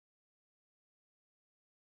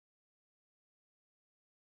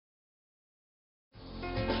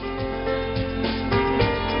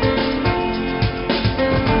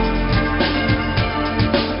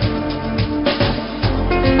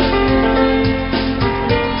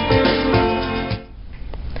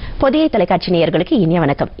புதிய தொலைக்காட்சி நேயர்களுக்கு இனிய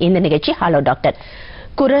வணக்கம். இந்த நிகழ்ச்சி ஹலோ டாக்டர்.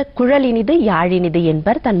 குழலினிது யாழினிது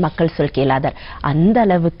என்பர் தன் மக்கள் சொல் கேளாதர். அந்த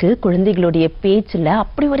அளவுக்கு குழந்தைகளுடைய பேச்சுல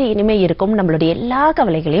அப்படி ஒரு இனிமை இருக்கும். நம்மளுடைய எல்லா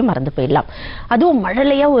கவலைகளையும் மறந்து போயிடலாம். அதுவும்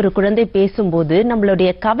மழலையா ஒரு குழந்தை பேசும்போது நம்மளுடைய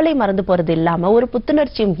கவலை மறந்து போறது இல்லாம ஒரு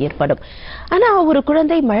புத்துணர்ச்சியும் ஏற்படும். ஆனா ஒரு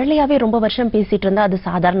குழந்தை மழலையாவே ரொம்ப வருஷம் பேசிட்டு இருந்தா அது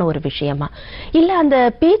சாதாரண ஒரு விஷயமா, இல்ல அந்த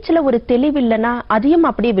பேச்சுல ஒரு தெளிவில்லைன்னா அதையும்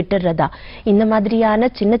அப்படியே விட்டுறதா? இந்த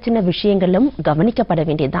மாதிரியான சின்ன சின்ன விஷயங்களும் கவனிக்கப்பட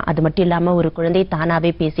வேண்டியதுதான். அது மட்டும் இல்லாம ஒரு குழந்தை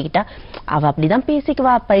தானாவே பேசிக்கிட்டா அவ அப்படிதான் பேசிக்கிட்டே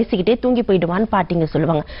தூங்கி போயிடுவான்னு பாட்டிங்க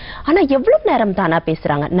சொல்லுவாங்க. ஆனா எவ்வளவு நேரம் தானா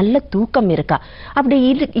பேசுறாங்க? நல்ல தூக்கம் இருக்கா? அப்படி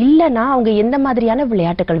இல்லைன்னா அவங்க எந்த மாதிரியான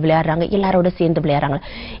விளையாட்டுகள் விளையாடுறாங்க, எல்லாரோட சேர்ந்து விளையாடுறாங்க,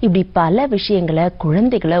 இப்படி பல விஷயங்களை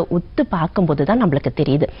குழந்தைகளை ஒத்து பார்க்கும்போதுதான் நம்மளுக்கு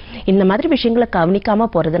தெரியுது. இந்த மாதிரி விஷயங்களை கவனிக்காம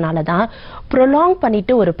போறதுனாலதான் ப்ரொலாங்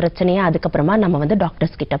பண்ணிட்டு ஒரு பிரச்சனையா அதுக்கப்புறமா நம்ம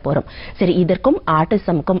டாக்டர்ஸ் கிட்ட போறோம். சரி, இதற்கும்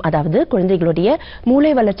ஆட்டிசமுக்கும், அதாவது குழந்தைகளுடைய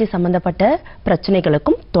மூளை வளர்ச்சி சம்பந்தப்பட்ட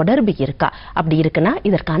பிரச்சனைகளுக்கும் தொடர்பு இருக்கா? அப்படி இருக்குன்னா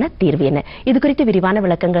இதற்கான தீர்வு என்ன? இது குறித்து விரிவான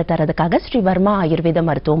விளக்கங்கள் தரதுக்காக ஸ்ரீ வர்மா ஆயுர்வேத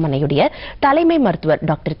மருத்துவமனையுடைய தலைமை மருத்துவர்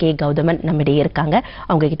டாக்டர் K.Gowthaman நம்மிடையே இருக்காங்க.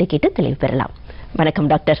 அவங்க கிட்ட கேட்டு தெளிவு பெறலாம். வணக்கம்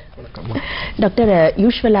டாக்டர். டாக்டர்,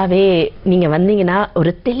 யூஸ்வலாவே நீங்க வந்தீங்கன்னா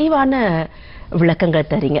ஒரு தெளிவான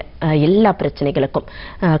விளக்கங்கள் தரீங்க எல்லா பிரச்சனைகளுக்கும்.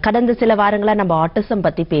 கடந்த சில வாரங்களா நம்ம ஆட்டிசம்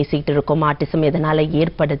பத்தி பேசிட்டு இருக்கோம். ஆட்டிசம் எதனால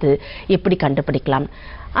ஏற்படுது, எப்படி கண்டுபிடிக்கலாம்.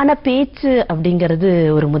 ஆனா பேச்சு அப்படிங்கிறது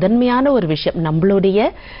ஒரு முதன்மையான ஒரு விஷயம். நம்மளுடைய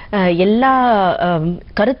எல்லா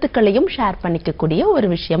கருத்துக்களையும் ஷேர் பண்ணிக்கக்கூடிய ஒரு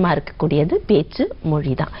விஷயமா இருக்கக்கூடியது பேச்சு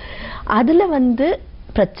மொழி தான். அதுல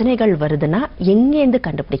பிரச்சனைகள் வருதுன்னா எங்கேருந்து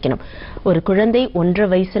கண்டுபிடிக்கணும்? ஒரு குழந்தை 1.5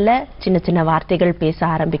 வயசுல சின்ன சின்ன வார்த்தைகள் பேச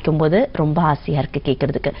ஆரம்பிக்கும் போது ரொம்ப ஆசையா இருக்கு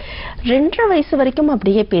கேட்கறதுக்கு. 2.5 வயசு வரைக்கும்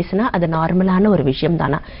அப்படியே பேசினா அது நார்மலான ஒரு விஷயம்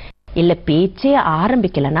தானா, இல்ல பேச்சே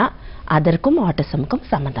ஆரம்பிக்கலனா அதற்கும் ஆட்டிசமுக்கும்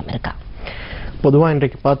சம்பந்தம் இருக்கா? பொதுவா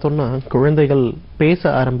இன்றைக்கு பார்த்தோம்னா குழந்தைகள் பேச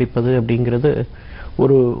ஆரம்பிப்பது அப்படிங்கிறது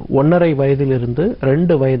ஒரு 1.5 வயதிலிருந்து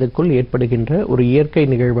 2 வயதுக்குள் ஏற்படுகின்ற ஒரு இயற்கை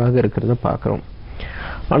நிகழ்வாக இருக்கிறத பார்க்கிறோம்.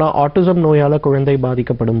 ஆனால் ஆட்டிசம் நோயால் குழந்தை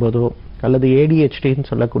பாதிக்கப்படும் போதோ, அல்லது ADHDன்னு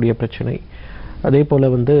சொல்லக்கூடிய பிரச்சனை, அதே போல்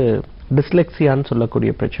டிஸ்லெக்சியான்னு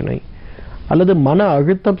சொல்லக்கூடிய பிரச்சனை, அல்லது மன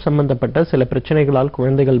அழுத்தம் சம்பந்தப்பட்ட சில பிரச்சனைகளால்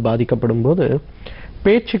குழந்தைகள் பாதிக்கப்படும் போது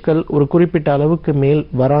பேச்சுக்கள் ஒரு குறிப்பிட்ட அளவுக்கு மேல்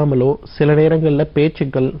வராமலோ, சில நேரங்களில்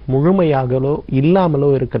பேச்சுக்கள் முழுமையாகலோ இல்லாமலோ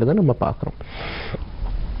இருக்கிறத நம்ம பார்க்குறோம்.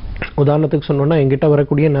 உதாரணத்துக்கு சொன்னோம்னா, எங்கிட்ட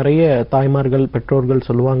வரக்கூடிய நிறைய தாய்மார்கள், பெற்றோர்கள்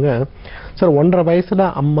சொல்லுவாங்க, சார் 1.5 வயசுல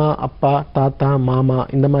அம்மா, அப்பா, தாத்தா, மாமா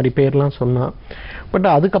இந்த மாதிரி பேர்லாம் சொன்னா, பட்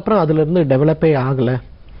அதுக்கப்புறம் அதுலேருந்து டெவலப்பே ஆகலை.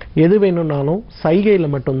 எது வேணும்னாலும்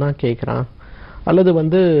சைகையில் மட்டும்தான் கேட்குறான், அல்லது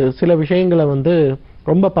சில விஷயங்களை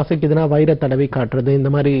ரொம்ப பசிக்குதுன்னா வயிறை தடவி காட்டுறது,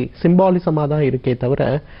 இந்த மாதிரி சிம்பாலிசமாக தான் இருக்கே தவிர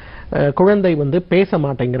குழந்தை பேச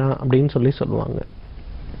மாட்டேங்கிறான் அப்படின்னு சொல்லுவாங்க.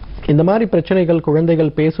 இந்த மாதிரி பிரச்சனைகள்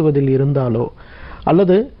குழந்தைகள் பேசுவதில் இருந்தாலோ,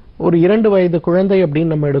 அல்லது ஒரு 2 வயது குழந்தை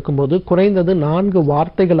அப்படின்னு நம்ம எடுக்கும்போது குறைந்தது 4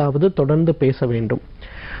 வார்த்தைகளாவது தொடர்ந்து பேச வேண்டும்.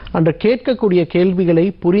 அன்று கேட்கக்கூடிய கேள்விகளை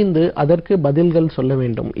புரிந்து அதற்கு பதில்கள் சொல்ல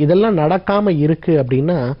வேண்டும். இதெல்லாம் நடக்காம இருக்கு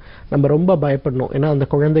அப்படின்னா நம்ம ரொம்ப பயப்படணும். ஏன்னா அந்த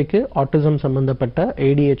குழந்தைக்கு ஆட்டிசம் சம்பந்தப்பட்ட,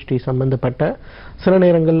 ADHD சம்பந்தப்பட்ட, சில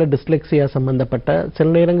நேரங்களில் டிஸ்லெக்சியா சம்பந்தப்பட்ட, சில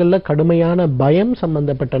நேரங்களில் கடுமையான பயம்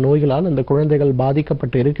சம்பந்தப்பட்ட நோய்களால் அந்த குழந்தைகள்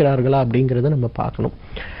பாதிக்கப்பட்டு இருக்கிறார்களா அப்படிங்கிறத நம்ம பார்க்கணும்.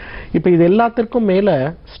 இப்போ இது எல்லாத்திற்கும் மேலே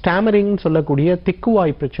ஸ்டாமரிங் சொல்லக்கூடிய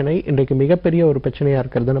திக்குவாய் பிரச்சனை இன்றைக்கு மிகப்பெரிய ஒரு பிரச்சனையாக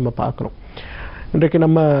இருக்கிறத நம்ம பார்க்குறோம். இன்றைக்கு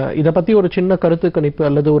நம்ம இதை பற்றி ஒரு சின்ன கருத்து கணிப்பு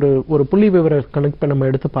அல்லது ஒரு புள்ளி விவர கணிப்பை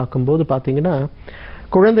நம்ம எடுத்து பார்க்கும்போது பார்த்தீங்கன்னா,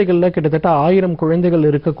 குழந்தைகளில் கிட்டத்தட்ட 1000 குழந்தைகள்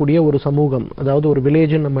இருக்கக்கூடிய ஒரு சமூகம், அதாவது ஒரு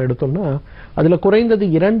வில்லேஜ்னு நம்ம எடுத்தோம்னா, அதில் குறைந்தது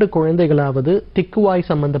 2 குழந்தைகளாவது திக்குவாய்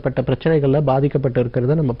சம்பந்தப்பட்ட பிரச்சனைகளில் பாதிக்கப்பட்டு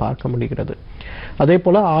இருக்கிறத நம்ம பார்க்க முடிகிறது. அதே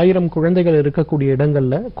போல் 1000 குழந்தைகள் இருக்கக்கூடிய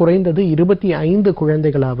இடங்களில் குறைந்தது 25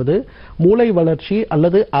 குழந்தைகளாவது மூளை வளர்ச்சி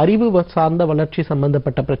அல்லது அறிவு சார்ந்த வளர்ச்சி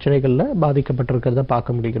சம்பந்தப்பட்ட பிரச்சனைகளில் பாதிக்கப்பட்டிருக்கிறத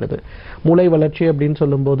பார்க்க முடிகிறது. மூளை வளர்ச்சி அப்படின்னு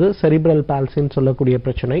சொல்லும்போது செரிப்ரல் பால்சின்னு சொல்லக்கூடிய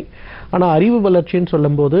பிரச்சனை, ஆனால் அறிவு வளர்ச்சின்னு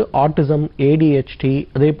சொல்லும்போது ஆட்டிசம், ADHD,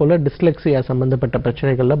 அதே போல டிஸ்லெக்சியா சம்பந்தப்பட்ட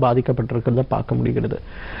பிரச்சனைகள்ல பாதிக்கப்பட்டிருக்கிறத பார்க்க முடிகிறது.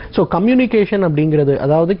 ஸோ கம்யூனிகேஷன் அப்படிங்கிறது,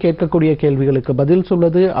 அதாவது கேட்கக்கூடிய கேள்விகளுக்கு பதில்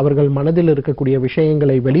சொல்வது, அவர்கள் மனதில் இருக்கக்கூடிய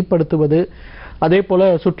விஷயங்களை வெளிப்படுத்துவது, அதே போல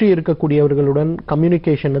சுற்றி இருக்கக்கூடியவர்களுடன்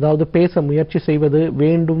கம்யூனிகேஷன், அதாவது பேச முயற்சி செய்வது,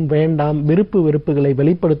 வேண்டும் வேண்டாம் விருப்பு வெறுப்புகளை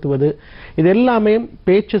வெளிப்படுத்துவது, இது எல்லாமே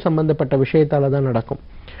பேச்சு சம்பந்தப்பட்ட விஷயத்தால தான் நடக்கும்.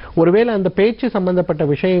 ஒருவேளை அந்த பேச்சு சம்பந்தப்பட்ட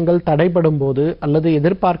விஷயங்கள் தடைபடும் போது அல்லது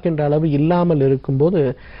எதிர்பார்க்கின்ற அளவு இல்லாமல் இருக்கும்போது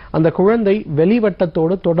அந்த குழந்தை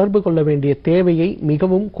வெளிவட்டத்தோடு தொடர்பு கொள்ள வேண்டிய தேவையை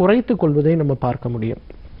மிகவும் குறைத்து கொள்வதை நம்ம பார்க்க முடியும்.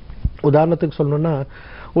 உதாரணத்துக்கு சொல்லணும்னா,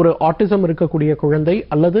 ஒரு ஆட்டிசம் இருக்கக்கூடிய குழந்தை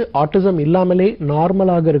அல்லது ஆட்டிசம் இல்லாமலே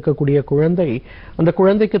நார்மலாக இருக்கக்கூடிய குழந்தை, அந்த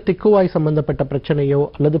குழந்தைக்கு திக்குவாய் சம்பந்தப்பட்ட பிரச்சனையோ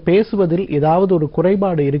அல்லது பேசுவதில் ஏதாவது ஒரு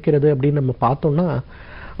குறைபாடு இருக்கிறது அப்படின்னு நம்ம பார்த்தோம்னா,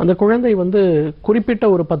 அந்த குழந்தை வந்து குறிப்பிட்ட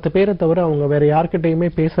ஒரு 10 பேரை தவிர அவங்க வேற யார்கிட்டயுமே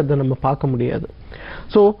பேசுறதை நம்ம பார்க்க முடியாது.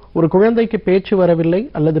 ஸோ ஒரு குழந்தைக்கு பேச்சு வரவில்லை,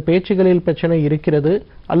 அல்லது பேச்சுகளில் பிரச்சனை இருக்கிறது,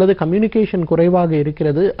 அல்லது கம்யூனிகேஷன் குறைவாக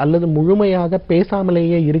இருக்கிறது, அல்லது முழுமையாக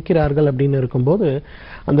பேசாமலேயே இருக்கிறார்கள் அப்படின்னு இருக்கும்போது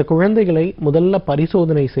அந்த குழந்தைகளை முதல்ல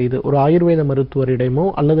பரிசோதனை செய்து ஒரு ஆயுர்வேத மருத்துவரிடமோ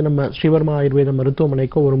அல்லது நம்ம ஸ்ரீவர்மா ஆயுர்வேத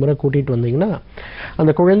மருத்துவமனைக்கோ ஒரு முறை கூட்டிட்டு வந்தீங்கன்னா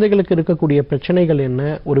அந்த குழந்தைகளுக்கு இருக்கக்கூடிய பிரச்சனைகள் என்ன,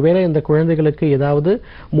 ஒருவேளை இந்த குழந்தைகளுக்கு ஏதாவது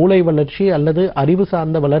மூளை வளர்ச்சி அல்லது அறிவு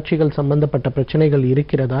சார்ந்த வளர்ச்சிகள் சம்பந்தப்பட்ட பிரச்சனைகள்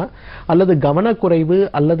இருக்கிறதா, அல்லது கவனக்குறைவு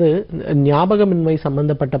அல்லது ஞாபகமின்மை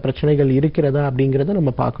சம்பந்தப்பட்ட பிரச்சனைகள் இருக்கிறதா அப்படிங்கறத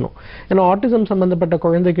நம்ம பார்க்கணும். ஏன்னா ஆட்டிசம் சம்பந்தப்பட்ட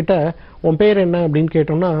குழந்தைகிட்ட உன் பேர் என்ன அப்படின்னு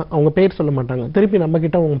கேட்டோம்னா அவங்க பேர் சொல்ல மாட்டாங்க, திருப்பி நம்ம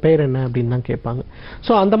கிட்ட உன் பேர் என்ன அப்படின்னு தான் கேட்பாங்க.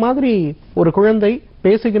 ஸோ அந்த மாதிரி ஒரு குழந்தை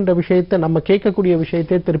பேசுகின்ற விஷயத்தை நம்ம கேட்கக்கூடிய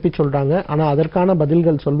விஷயத்தை திருப்பி சொல்றாங்க, ஆனா அதற்கான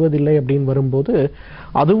பதில்கள் சொல்வதில்லை அப்படின்னு வரும்போது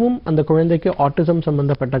அதுவும் அந்த குழந்தைக்கு ஆட்டிசம்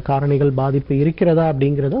சம்பந்தப்பட்ட காரணிகள் பாதிப்பு இருக்கிறதா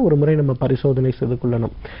அப்படிங்கிறத ஒரு முறை நம்ம பரிசோதனை செய்து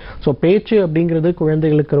கொள்ளணும். ஸோ பேச்சு அப்படிங்கிறது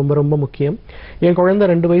குழந்தைகளுக்கு ரொம்ப ரொம்ப முக்கியம். என் குழந்தை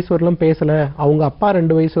 2 வயசு வரலும் பேசல, அவங்க அப்பா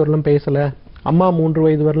 2 வயசு வரலும் பேசல, அம்மா 3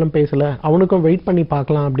 வயது வரலும் பேசல, அவனுக்கும் வெயிட் பண்ணி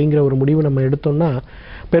பார்க்கலாம் அப்படிங்கிற ஒரு முடிவு நம்ம எடுத்தோம்னா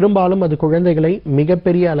பெரும்பாலும் அது குழந்தைகளை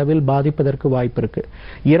மிகப்பெரிய அளவில் பாதிப்பதற்கு வாய்ப்பு இருக்கு.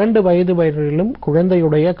 2 வயது வரையிலும்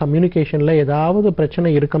குழந்தையுடைய கம்யூனிகேஷன்ல ஏதாவது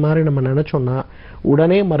பிரச்சனை இருக்க மாதிரி நம்ம நினைச்சோம்னா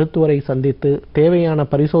உடனே மருத்துவரை சந்தித்து தேவையான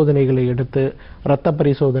பரிசோதனைகளை எடுத்து இரத்த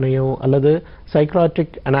பரிசோதனையோ அல்லது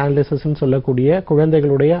சைக்ராட்ரிக் அனாலிசிஸ் சொல்லக்கூடிய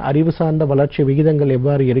குழந்தைகளுடைய அறிவு சார்ந்த வளர்ச்சி விகிதங்கள்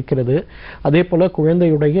எவ்வாறு இருக்கிறது, அதே போல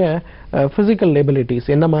குழந்தையுடைய பிசிக்கல் எபிலிட்டிஸ்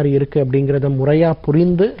என்ன மாதிரி இருக்கு அப்படிங்கிறத முறையா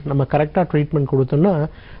புரிந்து நம்ம கரெக்டா ட்ரீட்மெண்ட் கொடுத்தோம்னா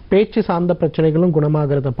பேச்சு சார்ந்த பிரச்சனைகளும்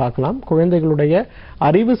குணமாகிறத பார்க்கலாம். குழந்தைகளுடைய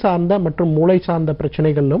அறிவு சார்ந்த மற்றும் மூளை சார்ந்த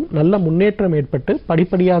பிரச்சனைகளிலும் நல்ல முன்னேற்றம் ஏற்பட்டு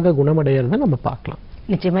படிப்படியாக குணமடைகிறத நம்ம பார்க்கலாம்.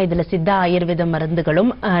 நிச்சயமா இதுல சித்தா ஆயுர்வேத மருந்துகளும்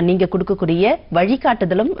நீங்க கொடுக்கக்கூடிய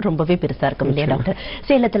வழிகாட்டுதலும் ரொம்பவே பெருசா இருக்கும் இல்லையா டாக்டர்?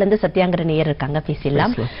 சேலத்துல இருந்து சத்யாங்கிற நேயர் இருக்காங்க,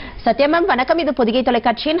 பேசலாம். சத்யா மேம் வணக்கம், இது பொதிகை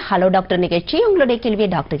தொலைக்காட்சியின் ஹலோ டாக்டர் நிகழ்ச்சி. உங்களுடைய கேள்வியை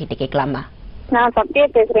டாக்டர் கிட்ட கேட்கலாமா? நான் சத்யா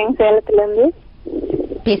பேசுறேன் சேலத்துல இருந்து.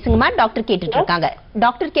 பேசுங்கம்மா, டாக்டர் கேட்டுட்டு இருக்காங்க.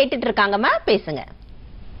 டாக்டர் கேட்டுட்டு இருக்காங்கம்மா, பேசுங்க.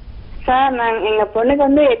 சார் எங்க பொண்ணுக்கு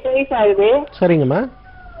வந்து 8 வயசு ஆகுது. சரிங்கம்மா.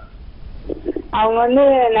 அவங்க வந்து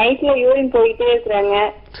நைட்ல யூரின் போயிட்டே இருக்கிறாங்க.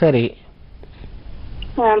 சரி.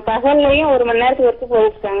 பகல்லையும் 1 மணி நேரத்துக்கு வரைக்கும்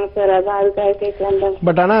போயிருக்காங்க சார், அதான் அதுக்காக கேட்கலாம்.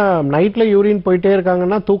 பட் ஆனா நைட்ல யூரின் போயிட்டே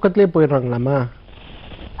இருக்காங்கன்னா தூக்கத்திலே போயிடுறாங்களாமா?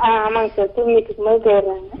 ஆமாங்க சார், தூங்கிட்டு இருக்கும்போது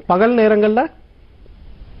போயிடுறாங்க. பகல் நேரங்கள்ல?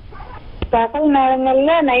 பகல்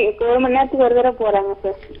நேரங்கள்ல 1 மணி நேரத்துக்கு ஒரு தடவை போறாங்க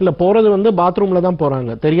சார். இல்ல போறது வந்து பாத்ரூம்ல தான்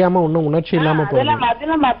போறாங்க, தெரியாம ஒன்னும் உணர்ச்சி இல்லாம போறாங்க.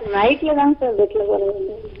 அதெல்லாம் நைட்ல தான் சார் பெட்ல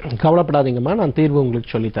போறாங்க. கவலைப்படாதீங்கம்மா, நான் தீர்வு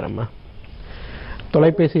உங்களுக்கு சொல்லி தரேம்மா.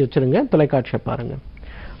 தொலைபேசி வச்சிருங்க, தொலைக்காட்சியை பாருங்க.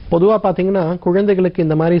 பொதுவா பாத்தீங்கன்னா குழந்தைகளுக்கு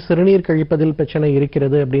இந்த மாதிரி சிறுநீர் கழிப்பதில் பிரச்சனை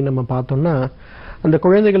இருக்கிறது அப்படின்னு நம்ம பார்த்தோம்னா அந்த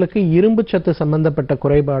குழந்தைகளுக்கு இரும்பு சத்து சம்பந்தப்பட்ட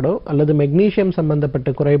குறைபாடோ அல்லது மெக்னீசியம் சம்பந்தப்பட்ட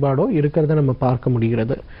குறைபாடோ இருக்கிறத நம்ம பார்க்க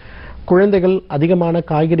முடிகிறது. குழந்தைகள் அதிகமான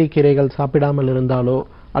காய்கறி கீரைகள் சாப்பிடாமல் இருந்தாலோ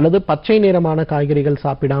அல்லது பச்சை நிறமான காய்கறிகள்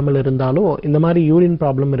சாப்பிடாமல் இருந்தாலோ இந்த மாதிரி யூரின்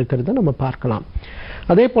ப்ராப்ளம் இருக்கிறத நம்ம பார்க்கலாம்.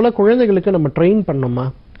 அதே போல குழந்தைகளுக்கு நம்ம ட்ரெயின் பண்ணோமா,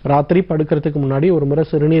 ராத்திரி படுக்கிறதுக்கு முன்னாடி ஒரு முறை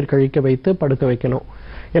சிறுநீர் கழிக்க வைத்து படுக்க வைக்கணும்.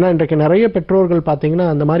 ஏன்னா இன்றைக்கு நிறைய பெற்றோர்கள் பார்த்தீங்கன்னா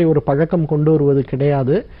அந்த மாதிரி ஒரு பழக்கம் கொண்டு வருவது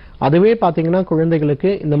கிடையாது. அதுவே பார்த்தீங்கன்னா குழந்தைகளுக்கு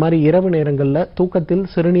இந்த மாதிரி இரவு நேரங்களில் தூக்கத்தில்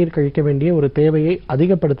சிறுநீர் கழிக்க வேண்டிய ஒரு தேவையை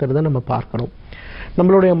அதிகப்படுத்துறதை நம்ம பார்க்கணும்.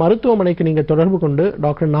 நம்மளுடைய மருத்துவமனைக்கு நீங்க தொடர்பு கொண்டு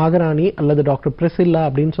டாக்டர் நாகராணி அல்லது டாக்டர் பிரிசில்லா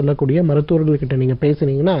அப்படின்னு சொல்லக்கூடிய மருத்துவர்கள்கிட்ட நீங்க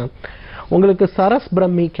பேசுனீங்கன்னா உங்களுக்கு சரஸ்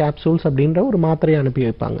பிரம்மி கேப்சூல்ஸ் அப்படின்ற ஒரு மாத்திரையை அனுப்பி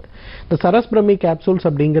வைப்பாங்க. இந்த சரஸ் பிரம்மி கேப்சூல்ஸ்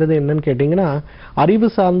அப்படிங்கிறது என்னன்னு கேட்டீங்கன்னா அறிவு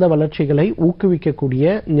சார்ந்த வளர்ச்சிகளை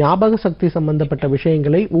ஊக்குவிக்கக்கூடிய, ஞாபக சக்தி சம்பந்தப்பட்ட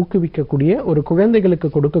விஷயங்களை ஊக்குவிக்கக்கூடிய ஒரு குழந்தைகளுக்கு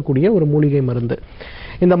கொடுக்கக்கூடிய ஒரு மூலிகை மருந்து.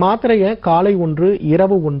 இந்த மாத்திரையை காலை 1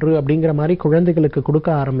 இரவு 1 அப்படிங்கிற மாதிரி குழந்தைகளுக்கு கொடுக்க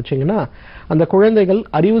ஆரம்பிச்சீங்கன்னா அந்த குழந்தைகள்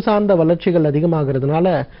அறிவு சார்ந்த வளர்ச்சிகள் அதிகமாகிறதுனால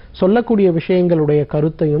சொல்லக்கூடிய விஷயங்களுடைய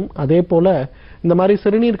கருத்தையும் அதே போல இந்த மாதிரி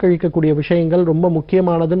சிறுநீர் கழிக்கக்கூடிய விஷயங்கள் ரொம்ப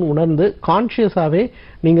முக்கியமானதுன்னு உணர்ந்து கான்சியஸாவே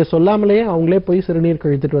நீங்க சொல்லாமலேயே அவங்களே போய் சிறுநீர்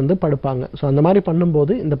கழித்துட்டு வந்து படுப்பாங்க. ஸோ அந்த மாதிரி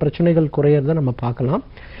பண்ணும்போது இந்த பிரச்சனைகள் குறையறத நம்ம பார்க்கலாம்.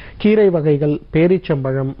 கீரை வகைகள்,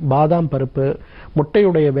 பேரிச்சம்பழம், பாதாம் பருப்பு,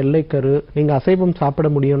 முட்டையுடைய வெள்ளைக்கரு, நீங்க அசைவம் சாப்பிட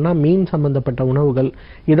முடியும்னா மீன் சம்பந்தப்பட்ட உணவுகள்,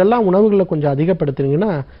 இதெல்லாம் உணவுகளை கொஞ்சம்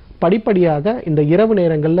அதிகப்படுத்தினீங்கன்னா படிப்படியாக இந்த இரவு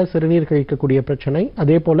நேரங்களில் சிறுநீர் கழிக்கக்கூடிய பிரச்சனை,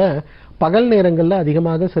 அதே போல பகல் நேரங்களில்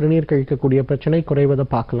அதிகமாக சிறுநீர் கழிக்கக்கூடிய பிரச்சனை குறைவதை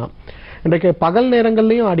பார்க்கலாம். இன்றைக்கு பகல்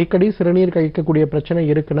நேரங்கள்லையும் அடிக்கடி சிறுநீர் கழிக்கக்கூடிய பிரச்சனை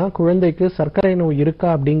இருக்குன்னா குழந்தைக்கு சர்க்கரை நோய் இருக்கா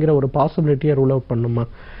அப்படிங்கிற ஒரு பாசிபிலிட்டியை ரூல் அவுட் பண்ணுமா.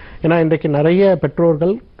 ஏன்னா இன்றைக்கு நிறைய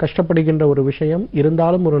பெற்றோர்கள் கஷ்டப்படுகின்ற ஒரு விஷயம்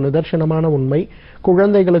இருந்தாலும் ஒரு நிதர்சனமான உண்மை,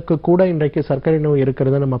 குழந்தைகளுக்கு கூட இன்றைக்கு சர்க்கரை நோய்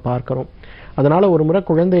இருக்கிறத நம்ம பார்க்கிறோம். அதனால ஒரு முறை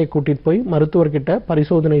குழந்தையை கூட்டிட்டு போய் மருத்துவர்கிட்ட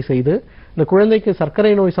பரிசோதனை செய்து இந்த குழந்தைக்கு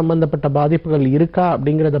சர்க்கரை நோய் சம்பந்தப்பட்ட பாதிப்புகள் இருக்கா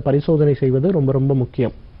அப்படிங்கிறத பரிசோதனை செய்வது ரொம்ப ரொம்ப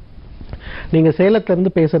முக்கியம். நீங்க சேலத்துல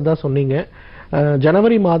இருந்து பேசுறதா சொன்னீங்க.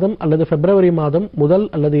 ஜனவரி மாதம் அல்லது பிப்ரவரி மாதம் முதல்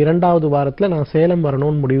அல்லது இரண்டாவது வாரத்தில் நான் சேலம்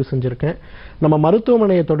வரணும்னு முடிவு செஞ்சுருக்கேன். நம்ம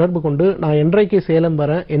மருத்துவமனையை தொடர்பு கொண்டு நான் என்றைக்கு சேலம்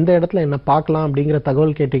வரேன், எந்த இடத்துல என்ன பார்க்கலாம் அப்படிங்கிற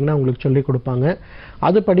தகவல் கேட்டிங்கன்னா உங்களுக்கு சொல்லிக் கொடுப்பாங்க.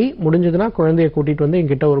 அதுபடி முடிஞ்சதுன்னா குழந்தைய கூட்டிகிட்டு வந்து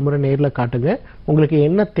என்கிட்ட ஒரு முறை நேரில் காட்டுங்க. உங்களுக்கு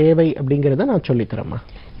என்ன தேவை அப்படிங்கிறத நான் சொல்லித்தரேம்மா.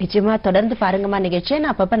 நிச்சயமா தொடர்ந்து பாருங்கம்மா நிகழ்ச்சியை.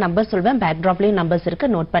 நான் அப்பப்ப நம்பர் சொல்வேன், பேக்ராப்லயும் நம்பர்ஸ் இருக்கு,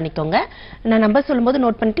 நோட் பண்ணிக்கோங்க. நான் நம்பர் சொல்லும்போது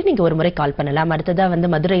நோட் பண்ணிட்டு நீங்க ஒரு முறை கால் பண்ணலாம். அடுத்ததா வந்து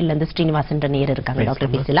மதுரையில இருந்து ஸ்ரீனிவாசன் நேர் இருக்காங்க,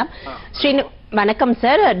 டாக்டர் பேசலாம். வணக்கம்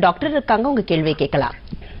சார், டாக்டர் இருக்காங்க, உங்க கேள்வியை கேட்கலாம்.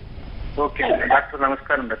 ஓகே டாக்டர்,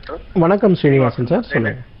 நமஸ்காரம் டாக்டர். வணக்கம் ஸ்ரீனிவாசன் சார்,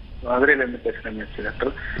 சொல்லுங்க. மதுரையில இருந்து பேசுறேன்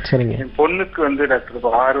டாக்டர். சரிங்க. என் பொண்ணுக்கு வந்து டாக்டர்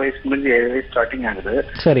இப்போ 6 வயசு முடிஞ்சு 7 வயசு ஸ்டார்டிங் ஆகுது.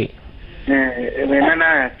 சரி.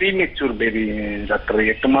 என்னன்னா ப்ரீமெச்சூர் பேபி டாக்டர்,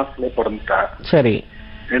 8 மாசத்துல பிறந்துட்டா. சரி.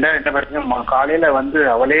 என்ன பாத்தீங்கன்னா காலையில வந்து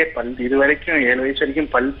அவளே பல் இது வரைக்கும் 7 வயசு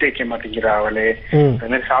வரைக்கும் பல் தேய்க்க மாட்டேங்கிறா. அவளே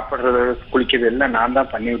சாப்பிடுறது குளிக்கிறது எல்லாம் நான்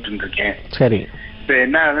தான் பண்ணி விட்டு இருக்கேன். சரி. இப்ப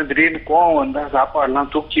என்ன திடீர்னு கோவம் வந்தா சாப்பாடு எல்லாம்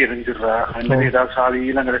தூக்கி எரிஞ்சிடுறா. அந்த மாதிரி ஏதாவது சாதி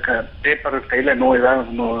எல்லாம் கிடக்க பேப்பர் கையில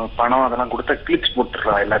ஏதாவது பணம் அதெல்லாம் கொடுத்தா கிழிச்சு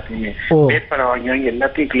போட்டுடுறா. எல்லாத்தையுமே பேப்பரை வாங்கி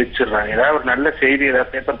எல்லாத்தையும் கிழிச்சிடுறா. ஏதாவது ஒரு நல்ல செய்தி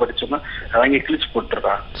ஏதாவது பேப்பர் படிச்சோம்னா வாங்கி கிழிச்சு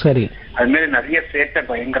போட்டுடுறா. சரி. அது மாதிரி நிறைய சேட்டை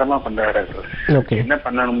பயங்கரமா பண்றாரு. என்ன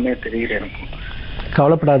பண்ணணும்னே தெரியல எனக்கு.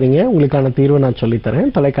 கவலைப்படாதீங்க, உங்களுக்கான தீர்வை நான்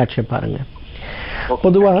சொல்லித்தரேன். தொலைக்காட்சியை பாருங்க.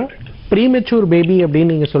 பொதுவா ப்ரீமெச்சூர் பேபி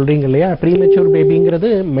அப்படின்னு நீங்க சொல்றீங்க இல்லையா, ப்ரீமெச்சூர் பேபிங்கிறது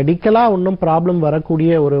மெடிக்கலா ஒன்றும் ப்ராப்ளம்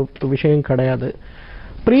வரக்கூடிய ஒரு விஷயம் கிடையாது.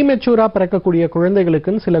 ப்ரீமெச்சூரா பிறக்கக்கூடிய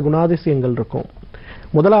குழந்தைகளுக்குன்னு சில குணாதிசயங்கள் இருக்கும்.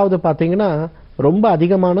 முதலாவது பார்த்தீங்கன்னா ரொம்ப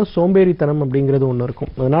அதிகமான சோம்பேறித்தனம் அப்படிங்கிறது ஒன்று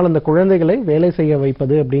இருக்கும். அதனால அந்த குழந்தைகளை வேலை செய்ய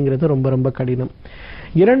வைப்பது அப்படிங்கிறது ரொம்ப ரொம்ப கடினம்.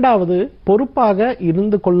 இரண்டாவது, பொறுப்பாக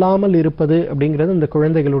இருந்து கொள்ளாமல் இருப்பது அப்படிங்கிறது இந்த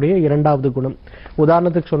குழந்தைகளுடைய இரண்டாவது குணம்.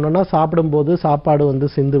 உதாரணத்துக்கு சொன்னோம்னா சாப்பிடும்போது சாப்பாடு வந்து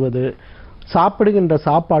சிந்துவது, சாப்பிடுகின்ற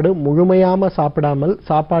சாப்பாடு முழுமையாம சாப்பிடாமல்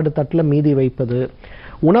சாப்பாடு தட்டில் மீதி வைப்பது,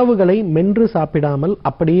 உணவுகளை மென்று சாப்பிடாமல்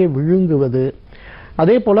அப்படியே விழுங்குவது,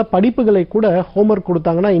 அதே போல படிப்புகளை கூட ஹோம்ஒர்க்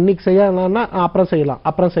கொடுத்தாங்கன்னா இன்னைக்கு செய்யலாம்னா அப்புறம்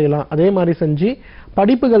செய்யலாம் அதே மாதிரி செஞ்சு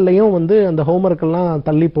படிப்புகள்லையும் வந்து அந்த ஹோம்ஒர்க் எல்லாம்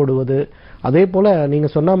தள்ளி போடுவது. அதே போல நீங்க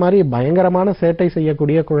சொன்ன மாதிரி பயங்கரமான சேட்டை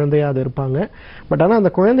செய்யக்கூடிய குழந்தையா அது இருப்பாங்க. பட் ஆனால்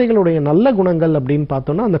அந்த குழந்தைகளுடைய நல்ல குணங்கள் அப்படின்னு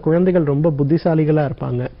பார்த்தோம்னா அந்த குழந்தைகள் ரொம்ப புத்திசாலிகளா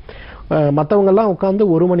இருப்பாங்க. மற்றவங்கெல்லாம் உட்கார்ந்து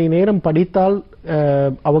 1 மணி நேரம் படித்தால்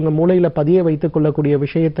அவங்க மூளையில பதிய வைத்துக் கொள்ளக்கூடிய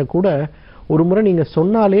விஷயத்தை கூட ஒரு முறை நீங்க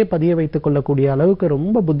சொன்னாலே பதிய வைத்துக் கொள்ளக்கூடிய அளவுக்கு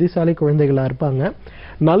ரொம்ப புத்திசாலி குழந்தைகளா இருப்பாங்க.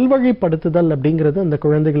 நல்வழிப்படுத்துதல் அப்படிங்கிறது அந்த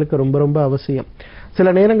குழந்தைகளுக்கு ரொம்ப ரொம்ப அவசியம்.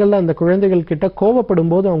 சில நேரங்கள்ல அந்த குழந்தைகள் கிட்ட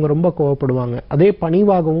கோவப்படும் போது அவங்க ரொம்ப கோவப்படுவாங்க. அதே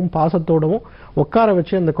பணிவாகவும் பாசத்தோடவும் உட்கார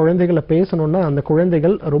வச்சு அந்த குழந்தைகளை பேசணும்னா அந்த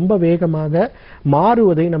குழந்தைகள் ரொம்ப வேகமாக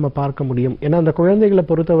மாறுவதை நம்ம பார்க்க முடியும். ஏன்னா அந்த குழந்தைகளை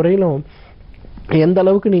பொறுத்தவரையிலும் எந்த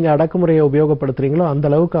அளவுக்கு நீங்க அடக்குமுறையை உபயோகப்படுத்துறீங்களோ அந்த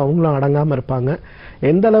அளவுக்கு அவங்களும் அடங்காம இருப்பாங்க.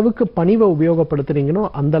 எந்த அளவுக்கு பணிவை உபயோகப்படுத்துறீங்களோ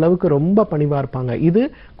அந்த அளவுக்கு ரொம்ப பணிவா இருப்பாங்க. இது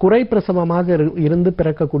குறை பிரசவமாக இருந்து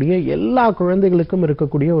பிறக்கக்கூடிய எல்லா குழந்தைகளுக்கும்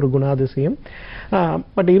இருக்கக்கூடிய ஒரு குணாதிசயம்.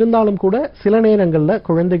 பட் இருந்தாலும் கூட சில நேரங்கள்ல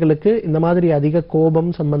குழந்தைகளுக்கு இந்த மாதிரி அதிக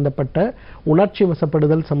கோபம் சம்பந்தப்பட்ட உணர்ச்சி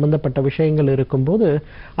வசப்படுதல் சம்பந்தப்பட்ட விஷயங்கள் இருக்கும்போது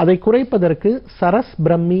அதை குறைப்பதற்கு சரஸ்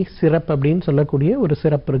பிரம்மி சிரப் அப்படின்னு சொல்லக்கூடிய ஒரு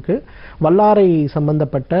சிரப் இருக்கு. வல்லாரை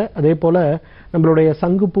சம்பந்தப்பட்ட அதே போல நம்மளுடைய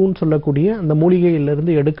சங்குப்பூன்னு சொல்லக்கூடிய அந்த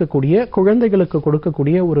மூலிகையிலிருந்து எடுக்கக்கூடிய குழந்தைகளுக்கு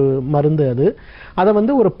கொடுக்கக்கூடிய ஒரு மருந்து அது. அதை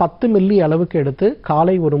வந்து ஒரு 10 மில்லி அளவுக்கு எடுத்து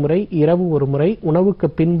காலை ஒரு முறை இரவு ஒரு முறை உணவுக்கு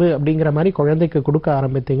பின்பு அப்படிங்கிற மாதிரி குழந்தைக்கு கொடுக்க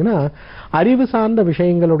ஆரம்பித்தீங்கன்னா அறிவு சார்ந்த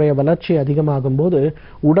விஷயங்களுடைய வளர்ச்சி அதிகமாகும் போது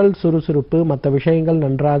உடல் சுறுசுறுப்பு மற்ற விஷயங்கள்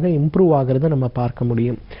நன்றாக இம்ப்ரூவ் ஆகிறத நம்ம பார்க்க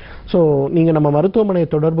முடியும். ஸோ நீங்கள் நம்ம மருத்துவமனையை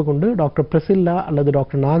தொடர்பு கொண்டு டாக்டர் பிரிசில்லா அல்லது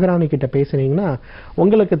டாக்டர் நாகராணி கிட்ட பேசுனீங்கன்னா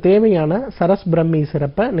உங்களுக்கு தேவையான சரஸ் பிரம்மி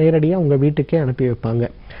சிறப்பை நேரடியாக உங்கள் வீட்டுக்கே அனுப்பி வைப்பாங்க.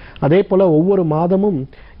 அதே போல ஒவ்வொரு மாதமும்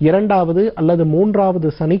 2வது அல்லது 3வது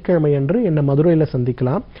சனிக்கிழமை அன்று என்னை மதுரையில்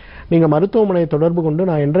சந்திக்கலாம். நீங்க மருத்துவமனையை தொடர்பு கொண்டு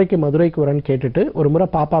நான் என்றைக்கு மதுரைக்கு வரேன்னு கேட்டுட்டு ஒரு முறை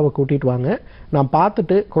பாப்பாவை கூட்டிட்டு வாங்க. நான்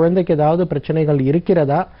பார்த்துட்டு குழந்தைக்கு ஏதாவது பிரச்சனைகள்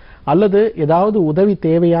இருக்கிறதா அல்லது ஏதாவது உதவி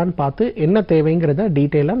தேவையான்னு பார்த்து என்ன தேவைங்கிறத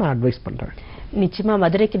டீட்டெயிலாக நான் அட்வைஸ் பண்றேன். நிச்சயமா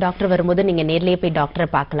மதுரைக்கு டாக்டர் வரும்போது நீங்க நேர்லயே போய் டாக்டரை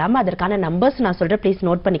பார்க்கலாம். அதற்கான நம்பர்ஸ் நான் சொல்றேன், ப்ளீஸ்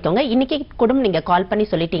நோட் பண்ணிக்கோங்க. இன்னைக்கு கூட நீங்க கால் பண்ணி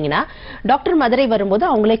சொல்லிட்டீங்கன்னா டாக்டர் மதுரை வரும்போது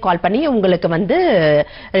அவங்களே கால் பண்ணி உங்களுக்கு வந்து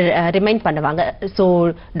ரிமைண்ட் பண்ணுவாங்க. ஸோ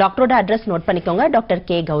டாக்டரோட அட்ரஸ் நோட் பண்ணிக்கோங்க. டாக்டர்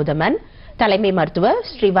கே கௌதமன், தலைமை மருத்துவர்,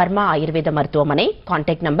 ஸ்ரீவர்மா ஆயுர்வேத மருத்துவமனை.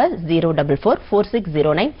 Contact number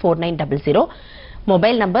 04446094900.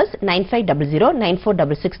 Mobile numbers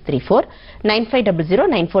 9500946634,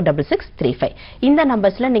 9500946635. இந்த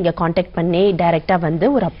நம்பர்ஸ்ல நீங்க காண்டாக்ட் பண்ணி டைரக்டா வந்து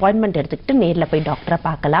ஒரு அப்பாயின்மெண்ட் எடுத்துக்கிட்டு நேர்ல போய் டாக்டரை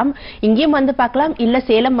பார்க்கலாம். இங்கேயும் வந்து பார்க்கலாம், இல்ல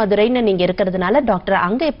சேலம் மதுரைன்னு நீங்க இருக்கிறதுனால டாக்டர்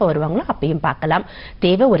அங்க எப்ப வருவாங்களோ அப்பயும் பார்க்கலாம்.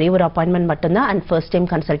 தேவை ஒரே ஒரு அப்பாயின்மெண்ட் மட்டும்தான். அண்ட் ஃபர்ஸ்ட் டைம்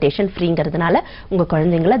கன்சல்டேஷன் ஃப்ரீங்கிறதுனால உங்க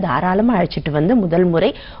குழந்தைங்களை தாராளமா அழைச்சிட்டு வந்து முதல்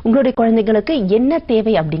முறை உங்களுடைய குழந்தைகளுக்கு என்ன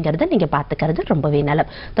தேவை அப்படிங்கறத நீங்க பாத்துக்கிறது ரொம்பவே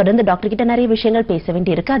நலம். தொடர்ந்து டாக்டர் கிட்ட நிறைய விஷயங்கள் பேச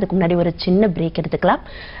வேண்டி இருக்கு. அதுக்கு முன்னாடி ஒரு சின்ன பிரேக் எடுத்துக்கலாம்.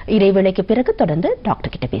 இடைவேளைக்கு பிறகு தொடர்ந்து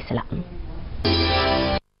டாக்டர் கிட்ட பேசலாம்.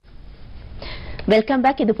 Welcome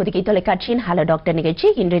back. இது புதுகை தொலைக்காட்சியின் ஹலோ டாக்டர் நிகழ்ச்சி.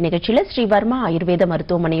 இன்றைய நிகழ்ச்சியில ஸ்ரீவர்மா ஆயுர்வேத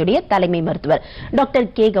மருத்துவமனையுடைய தலைமை மருத்துவர் டாக்டர்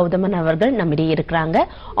K.Gowthaman அவர்கள் நம்மிடையே இருக்கிறாங்க.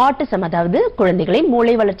 ஆட்டிசம், அதாவது குழந்தைகளின்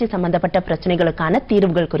மூளை வளர்ச்சி சம்பந்தப்பட்ட பிரச்சனைகளுக்கான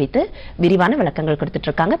தீர்வுகள் குறித்து விரிவான விளக்கங்கள் கொடுத்துட்டு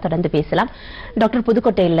இருக்காங்க. தொடர்ந்து பேசலாம். டாக்டர்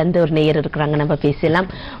புதுக்கோட்டையில இருந்து ஒரு நேயர் இருக்கிறாங்க, நம்ம பேசலாம்.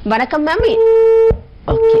 வணக்கம் மேம்.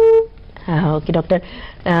 ஓகே ஓகே டாக்டர்,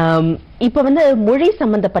 இப்ப வந்து மொழி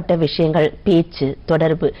சம்பந்தப்பட்ட விஷயங்கள், பேச்சு,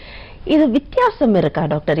 தொடர்பு, இது வித்தியாசம் இருக்கா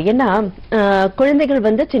டாக்டர்? ஏன்னா குழந்தைகள்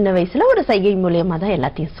வந்து சின்ன வயசுல ஒரு சைகை மூலியமா தான்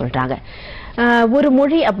எல்லாத்தையும் சொல்றாங்க. ஒரு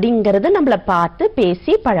மொழி அப்படிங்கறது நம்மள பார்த்து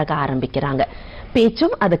பேசி பழக ஆரம்பிக்கிறாங்க,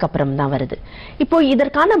 பேச்சும் அதுக்கப்புறம் தான் வருது. இப்போ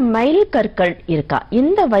இதற்கான மைல் கற்கள் இருக்கா?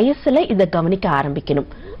 இந்த வயசுல இதை கவனிக்க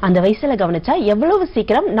ஆரம்பிக்கணும், அந்த வயசுல கவனிச்சா எவ்வளவு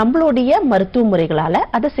சீக்கிரம் நம்மளுடைய மருத்துவ முறைகளால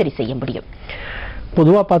அதை சரி செய்ய முடியும்?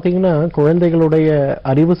 பொதுவா பாத்தீங்கன்னா குழந்தைகளுடைய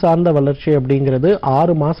அறிவு சார்ந்த வளர்ச்சி அப்படிங்கிறது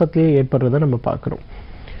 6 மாசத்திலேயே ஏற்படுறத நம்ம பார்க்கிறோம்.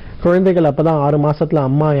 குழந்தைகள் அப்பதான் 6 மாசத்துல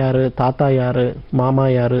அம்மா யாரு, தாத்தா யாரு, மாமா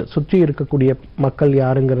யாரு, சுற்றி இருக்கக்கூடிய மக்கள்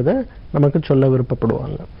யாருங்கிறத நமக்கு சொல்ல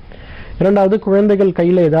விருப்பப்படுவாங்க. இரண்டாவது, குழந்தைகள்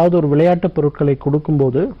கையில ஏதாவது ஒரு விளையாட்டு பொருட்களை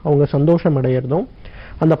கொடுக்கும்போது அவங்க சந்தோஷம் அடையிறதும்,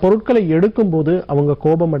 அந்த பொருட்களை எடுக்கும் போது அவங்க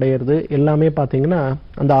கோபம் அடையிறது எல்லாமே பாத்தீங்கன்னா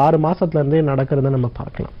அந்த 6 மாசத்துல இருந்தே நடக்கிறத நம்ம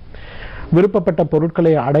பார்க்கலாம். விருப்பப்பட்ட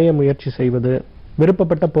பொருட்களை அடைய முயற்சி செய்வது,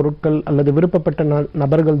 விருப்பப்பட்ட பொருட்கள் அல்லது விருப்பப்பட்ட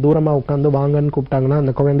நபர்கள் தூரமா உட்கார்ந்து வாங்கன்னு கூப்பிட்டாங்கன்னா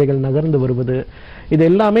அந்த குழந்தைகள் நகர்ந்து வருவது, இது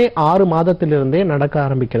எல்லாமே 6 மாதத்திலிருந்தே நடக்க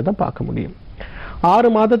ஆரம்பிக்கிறத பார்க்க முடியும்.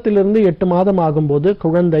 6 மாதத்திலிருந்து 8 மாதம் ஆகும்போது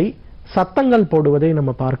குழந்தை சத்தங்கள் போடுவதை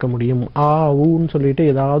நம்ம பார்க்க முடியும். ஆ ஊன்னு சொல்லிட்டு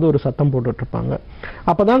ஏதாவது ஒரு சத்தம் போட்டுட்டு இருப்பாங்க.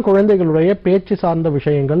 அப்பதான் குழந்தைகளுடைய பேச்சு சார்ந்த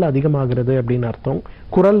விஷயங்கள் அதிகமாகிறது அப்படின்னு அர்த்தம்.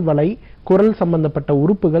 குரல் வளை, குரல் சம்பந்தப்பட்ட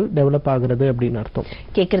உறுப்புகள் டெவலப் ஆகிறது அப்படின்னு அர்த்தம்.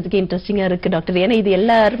 கேட்கறதுக்கு இன்ட்ரெஸ்டிங்கா இருக்கு டாக்டர். ஏன்னா இது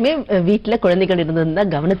எல்லாருமே வீட்டுல குழந்தைகள் இருந்திருந்தா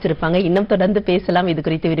கவனிச்சிருப்பாங்க. இன்னும் தொடர்ந்து பேசலாம் இது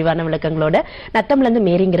குறித்து விரிவான விளக்கங்களோட. நத்தம்ல இருந்து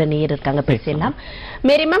மேரிங்கிற நேயர் இருக்காங்க, பேசலாம்.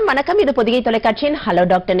 மேரி மேம் வணக்கம். இது புதுகை தொலைக்காட்சியின் ஹலோ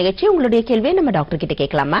டாக்டர் நிகழ்ச்சி. உங்களுடைய கேள்வியை நம்ம டாக்டர் கிட்ட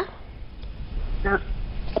கேட்கலாமா?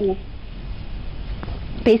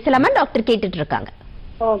 பேசலாமா? டாக்டர் கேட்டுட்டு இருக்காங்க.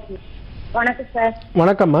 வணக்கம் சார்.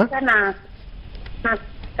 வணக்கம்மா. சார் நான்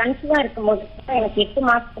கன்சீவா இருக்கும்போது எனக்கு 8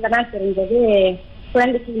 மாசத்துலதான் தெரிஞ்சது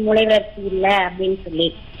குழந்தைக்கு மூளை வளர்ச்சி இல்ல அப்படின்னு சொல்லி.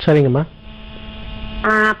 சரிங்கம்மா.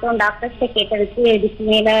 அப்புறம் டாக்டர்கிட்ட கேட்டதுக்கு இதுக்கு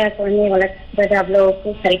மேல குழந்தைய வளர்க்கிறது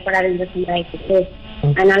அவ்வளவு சரிப்படாது இந்த சமுதாயத்துக்கு,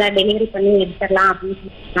 அதனால டெலிவரி பண்ணி எடுத்துடலாம்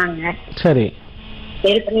அப்படின்னு சொன்னாங்க. சரி.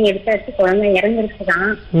 டெலிவரி பண்ணி எடுத்தாச்சு, குழந்தை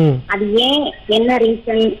இறந்துருச்சுதான். அது ஏன், என்ன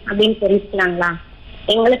ரீசன் அப்படின்னு தெரிஞ்சுக்கலாங்களா?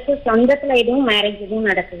 எங்களுக்கு சொந்தத்துல எதுவும் மேரேஜ் எதுவும்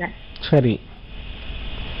நடக்கல. சரி.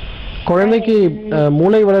 குழந்தைக்கு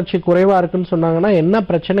மூளை வளர்ச்சி குறைவா இருக்குன்னு சொன்னாங்கன்னா என்ன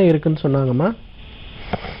பிரச்சனை இருக்குன்னு சொன்னாங்கம்மா?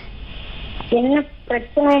 என்ன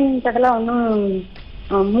பிரச்சனைன்றதெல்லாம் ஒன்றும்,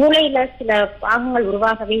 மூளையில சில பாகங்கள்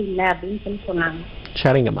உருவாகவே இல்லை அப்படின்னு சொல்லி சொன்னாங்க.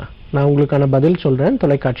 சரிங்கம்மா, நான் உங்களுக்கான பதில் சொல்றேன்,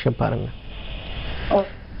 தொலைக்காட்சியை பாருங்க.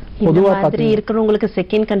 பொதுவா இருக்கிறவங்களுக்கு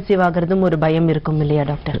செகண்ட் கன்சீவ் ஆகிறதும் ஒரு பயம் இருக்கும் இல்லையா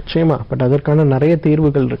டாக்டர்? நிச்சயமா, பட் அதற்கான நிறைய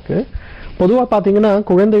தீர்வுகள் இருக்கு. பொதுவா பாத்தீங்கன்னா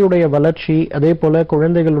குழந்தையுடைய வளர்ச்சி, அதே போல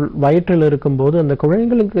குழந்தைகள் வயிற்றில் இருக்கும்போது அந்த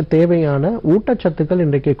குழந்தைகளுக்கு தேவையான ஊட்டச்சத்துக்கள்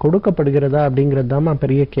இன்றைக்கு கொடுக்கப்படுகிறதா அப்படிங்கிறது தான்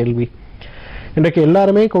பெரிய கேள்வி. இன்றைக்கு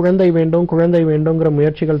எல்லாருமே குழந்தை வேண்டும் குழந்தை வேண்டும்ங்கிற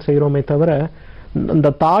முயற்சிகள் செய்யறோமே தவிர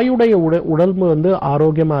அந்த தாயுடைய உடல் வந்து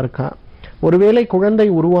ஆரோக்கியமா இருக்கா? ஒருவேளை குழந்தை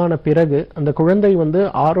உருவான பிறகு அந்த குழந்தை வந்து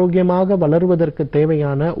ஆரோக்கியமாக வளருவதற்கு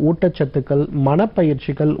தேவையான ஊட்டச்சத்துக்கள்,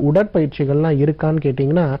 மனப்பயிற்சிகள், உடற்பயிற்சிகள்லாம் இருக்கான்னு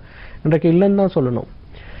கேட்டீங்கன்னா இன்றைக்கு இல்லைன்னு தான் சொல்லணும்.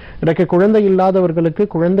 இன்றைக்கு குழந்தை இல்லாதவர்களுக்கு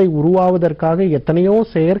குழந்தை உருவாவதற்காக எத்தனையோ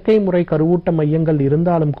செயற்கை முறை கருவூட்ட மையங்கள்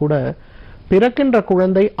இருந்தாலும் கூட பிறக்கின்ற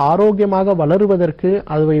குழந்தை ஆரோக்கியமாக வளருவதற்கு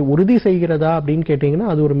அதை உறுதி செய்கிறதா அப்படின்னு கேட்டீங்கன்னா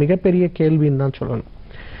அது ஒரு மிகப்பெரிய கேள்வின்னு தான் சொல்லணும்.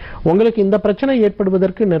 உங்களுக்கு இந்த பிரச்சனை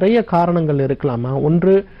ஏற்படுவதற்கு நிறைய காரணங்கள் இருக்கலாமா?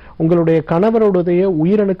 ஒன்று, உங்களுடைய கணவருடைய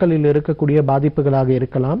உயிரணுக்களில் இருக்கக்கூடிய பாதிப்புகளாக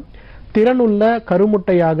இருக்கலாம். திறனுள்ள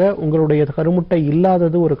கருமுட்டையாக உங்களுடைய கருமுட்டை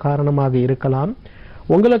இல்லாதது ஒரு காரணமாக இருக்கலாம்.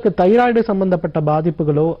 உங்களுக்கு தைராய்டு சம்பந்தப்பட்ட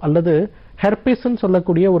பாதிப்புகளோ அல்லது ஹெர்பிஸ்ன்னு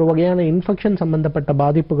சொல்லக்கூடிய ஒரு வகையான இன்ஃபெக்ஷன் சம்பந்தப்பட்ட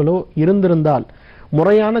பாதிப்புகளோ இருந்திருந்தால்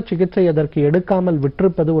முறையான சிகிச்சை அதற்கு எடுக்காமல்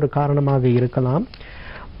விட்டிருப்பது ஒரு காரணமாக இருக்கலாம்.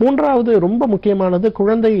 மூன்றாவது, ரொம்ப முக்கியமானது,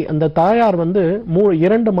 குழந்தை அந்த தாயார் வந்து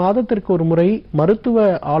 2 மாதத்திற்கு ஒரு முறை மருத்துவ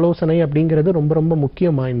ஆலோசனை அப்படிங்கிறது ரொம்ப ரொம்ப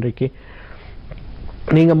முக்கியமா இன்றைக்கு.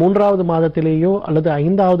 நீங்க 3வது மாதத்திலேயோ அல்லது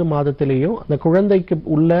 5வது மாதத்திலேயோ அந்த குழந்தைக்கு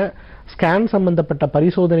உள்ள ஸ்கேன் சம்பந்தப்பட்ட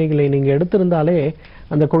பரிசோதனைகளை நீங்க எடுத்திருந்தாலே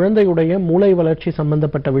அந்த குழந்தையுடைய மூளை வளர்ச்சி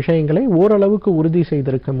சம்பந்தப்பட்ட விஷயங்களை ஓரளவுக்கு உறுதி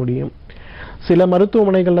செய்திருக்க முடியும். சில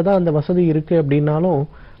மருத்துவமனைகள்ல தான் அந்த வசதி இருக்கு அப்படின்னாலும்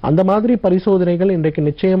அந்த மாதிரி பரிசோதனைகள் இன்றைக்கு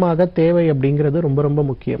நிச்சயமாக தேவை அப்படிங்கிறது ரொம்ப ரொம்ப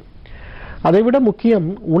முக்கியம். அதைவிட முக்கியம்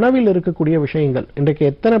உணவில் இருக்கக்கூடிய விஷயங்கள். இன்றைக்கு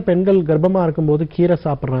எத்தனை பெண்கள் கர்ப்பமா இருக்கும்போது கீரை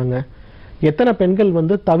சாப்பிட்றாங்க, எத்தனை பெண்கள்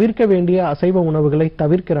தவிர்க்க வேண்டிய அசைவ உணவுகளை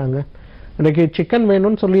தவிர்க்கிறாங்க. இன்றைக்கு சிக்கன்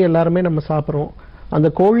வேணும்னு சொல்லி எல்லாருமே நம்ம சாப்பிட்றோம். அந்த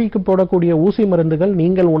கோழிக்கு போடக்கூடிய ஊசி மருந்துகள்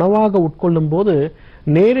நீங்கள் உணவாக உட்கொள்ளும் போது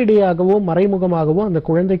நேரடியாகவோ மறைமுகமாகவோ அந்த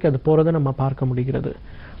குழந்தைக்கு அது போறதை நம்ம பார்க்க முடிகிறது.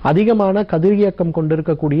 அதிகமான கதிரியக்கம்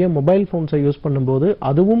கொண்டிருக்கக்கூடிய மொபைல் போன்ஸை யூஸ் பண்ணும்போது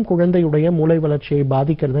அதுவும் குழந்தையுடைய மூளை வளர்ச்சியை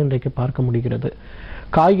பாதிக்கிறத இன்றைக்கு பார்க்க முடிகிறது.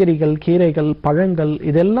 காய்கறிகள், கீரைகள், பழங்கள்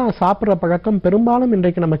இதெல்லாம் சாப்பிட்ற பழக்கம் பெரும்பாலும்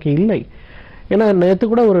இன்றைக்கு நமக்கு இல்லை. ஏன்னா நேற்று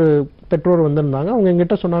கூட ஒரு பெற்றோர் வந்திருந்தாங்க. அவங்க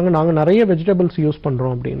எங்கிட்ட சொன்னாங்க, நாங்கள் நிறைய வெஜிடபிள்ஸ் யூஸ்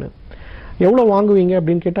பண்றோம் அப்படின்னு. எவ்வளோ வாங்குவீங்க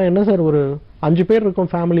அப்படின்னு கேட்டால், என்ன சார் ஒரு 5 பேர்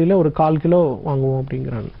இருக்கும் ஃபேமிலியில் ஒரு 1/4 கிலோ வாங்குவோம்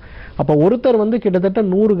அப்படிங்கிறாங்க. அப்போ ஒருத்தர் கிட்டத்தட்ட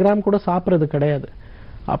 100 கிராம் கூட சாப்பிட்றது கிடையாது.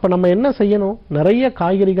 அப்போ நம்ம என்ன செய்யணும்? நிறைய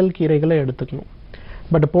காய்கறிகள், கீரைகளை எடுத்துக்கணும்.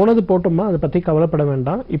 பட் போனது போட்டோமா, அதை பற்றி கவலைப்பட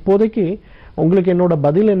வேண்டாம். இப்போதைக்கு உங்களுக்கு என்னோட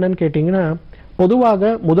பதில் என்னன்னு கேட்டிங்கன்னா,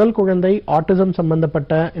 பொதுவாக முதல் குழந்தை ஆட்டிசம்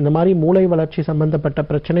சம்பந்தப்பட்ட இந்த மாதிரி மூளை வளர்ச்சி சம்பந்தப்பட்ட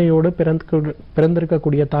பிரச்சனையோடு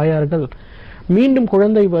பிறந்திருக்கக்கூடிய தாயார்கள் மீண்டும்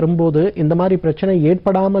குழந்தை வரும்போது இந்த மாதிரி பிரச்சனை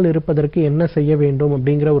ஏற்படாமல் இருப்பதற்கு என்ன செய்ய வேண்டும்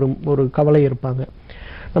அப்படிங்கிற ஒரு கவலை இருப்பாங்க.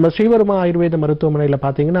 நம்ம ஸ்ரீவர்மா ஆயுர்வேத மருத்துவமனையில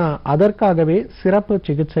பாத்தீங்கன்னா அதற்காகவே சிறப்பு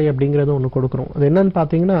சிகிச்சை அப்படிங்கறது ஒன்று கொடுக்கிறோம். அது என்னன்னு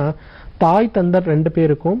பாத்தீங்கன்னா, தாய் தந்தர் 2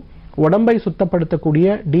 பேருக்கும் உடம்பை சுத்தப்படுத்தக்கூடிய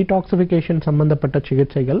டீடாக்சிஃபிகேஷன் சம்பந்தப்பட்ட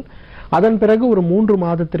சிகிச்சைகள், அதன் பிறகு ஒரு 3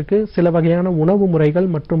 மாதத்திற்கு சில வகையான உணவு முறைகள்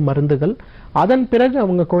மற்றும் மருந்துகள், அதன் பிறகு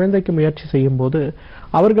அவங்க குழந்தைக்கு முயற்சி செய்யும் போது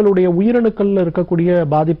அவர்களுடைய உயிரணுக்கள்ல இருக்கக்கூடிய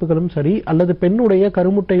பாதிப்புகளும் சரி, அல்லது பெண்ணுடைய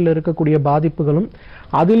கருமுட்டையில் இருக்கக்கூடிய பாதிப்புகளும்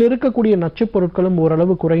அதில் இருக்கக்கூடிய நச்சுப் பொருட்களும்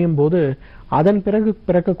ஓரளவு குறையும் போது அதன் பிறகு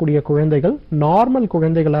பிறக்கக்கூடிய குழந்தைகள் நார்மல்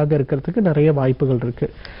குழந்தைகளாக இருக்கிறதுக்கு நிறைய வாய்ப்புகள் இருக்கு.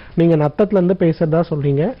 நீங்க நத்தத்துல இருந்து பேசுறதா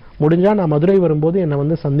சொல்றீங்க. முடிஞ்சா நான் மதுரை வரும்போது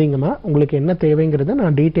என்ன சந்திங்கம்மா, உங்களுக்கு என்ன தேவைங்கிறத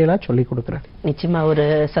நான் டீட்டெயிலா சொல்லி கொடுக்குறேன். நிச்சயமா ஒரு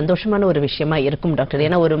சந்தோஷமான ஒரு விஷயமா இருக்கும் டாக்டர்.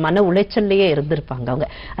 ஏன்னா ஒரு மன உளைச்சல்லையே இருந்திருப்பாங்க அவங்க.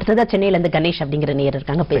 அடுத்ததா சென்னையில இருந்து கணேஷ் அப்படிங்கிற நேயர்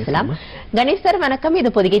இருக்காங்க, பேசலாம். கணேஷ் சார் வணக்கம். இது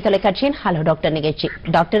பொதிகை தொலைக்காட்சியின் ஹலோ டாக்டர் நிகழ்ச்சி.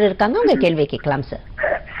 டாக்டர் இருக்காங்க, உங்க கேள்வி கேட்கலாம் சார்.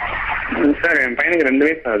 சார் என் பையனுக்கு 2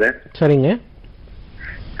 வயசு ஆகுது. சரிங்க.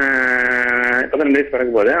 இப்பதான் 2 வயசு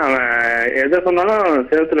பிறகு போகுது. அவன் எதை சொன்னாலும்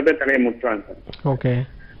செவத்துல போய் தலையை முட்டுறான் சார். ஓகே.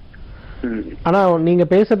 ஆனா நீங்க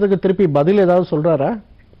பேசுறதுக்கு திருப்பி பதில் ஏதாவது சொல்றாரா?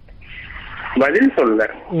 பதில் சொல்லல.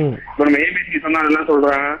 நம்ம ஏபிசி சொன்னா அதெல்லாம்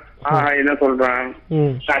சொல்றான், என்ன சொல்றான்,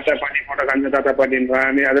 தாத்தா பாட்டி போட்ட கஞ்ச தாத்தா பாட்டின்றான்.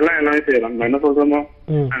 நீ அதெல்லாம் எல்லாமே செய்யலாம். நம்ம என்ன சொல்றோமோ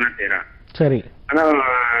நான் செய்யறான். சரி. ஆனா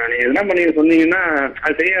நீங்க எதெல்லாம் பண்ணி சொன்னீங்கன்னா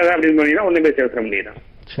அது செய்யாதா அப்படின்னு சொன்னீங்கன்னா ஒண்ணு போய் சேர்த்துற முடியும்.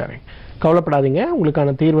 சரி, கவலைப்படாதீங்க.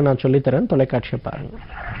 உங்களுக்கான தீர்வு நான் சொல்லித்தரேன். தொலைக்காட்சியை பாருங்க.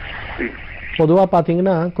 பொதுவா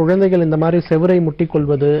பாத்தீங்கன்னா குழந்தைகள் இந்த மாதிரி செவுரை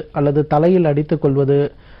முட்டிக்கொள்வது, அல்லது தலையில் அடித்துக் கொள்வது,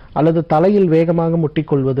 அல்லது தலையில் வேகமாக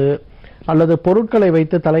முட்டிக்கொள்வது, அல்லது பொருட்களை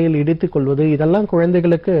வைத்து தலையில் இடித்துக் கொள்வது, இதெல்லாம்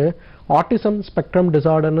குழந்தைகளுக்கு ஆட்டிசம் ஸ்பெக்ட்ரம்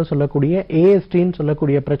டிசார்டர்னு சொல்லக்கூடிய ASDன்னு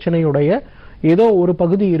சொல்லக்கூடிய பிரச்சனையுடைய ஏதோ ஒரு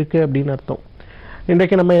பகுதி இருக்கு அப்படின்னு அர்த்தம்.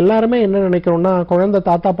 இன்றைக்கு நம்ம எல்லாருமே என்ன நினைக்கிறோம்னா, குழந்தை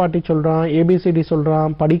தாத்தா பாட்டி சொல்றான், ABCD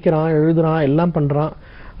சொல்றான், படிக்கிறான், எழுதுறான், எல்லாம் பண்றான்,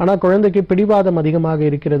 ஆனா குழந்தைக்கு பிடிவாதம் அதிகமாக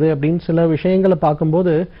இருக்கிறது அப்படின்னு சில விஷயங்களை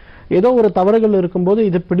பார்க்கும்போது ஏதோ ஒரு தவறுகள் இருக்கும்போது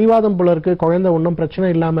இது பிடிவாதம் போல இருக்கு, குழந்தை ஒன்றும் பிரச்சனை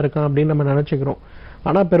இல்லாம இருக்கான் அப்படின்னு நம்ம நினைச்சுக்கிறோம்.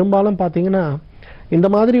 ஆனா பெரும்பாலும் பாத்தீங்கன்னா இந்த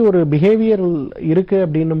மாதிரி ஒரு பிஹேவியரல் இருக்கு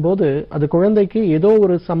அப்படின்னும் போது அது குழந்தைக்கு ஏதோ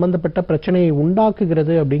ஒரு சம்பந்தப்பட்ட பிரச்சனையை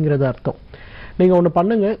உண்டாக்குகிறது அப்படிங்கிறது அர்த்தம். நீங்க ஒண்ணு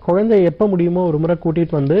பண்ணுங்க, குழந்தைய எப்ப முடியுமோ ஒரு முறை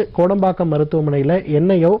கூட்டிட்டு வந்து கோடம்பாக்கம் மருத்துவமனையில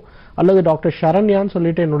என்னையோ அல்லது டாக்டர் ஷரண்யான்னு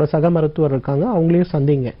சொல்லிட்டு என்னோட சக மருத்துவர் இருக்காங்க, அவங்களையும்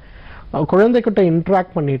சந்திங்க. குழந்தைகிட்ட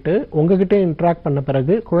இன்ட்ராக்ட் பண்ணிட்டு உங்ககிட்ட இன்ட்ராக்ட் பண்ண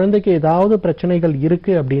பிறகு குழந்தைக்கு ஏதாவது பிரச்சனைகள்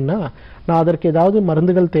இருக்கு அப்படின்னா நான் அதற்கு ஏதாவது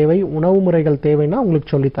மருந்துகள் தேவை, உணவு முறைகள் தேவைன்னா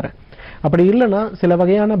உங்களுக்கு சொல்லித்தரேன். அப்படி இல்லைன்னா சில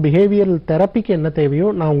வகையான பிஹேவியரல் தெரப்பிக்கு என்ன தேவையோ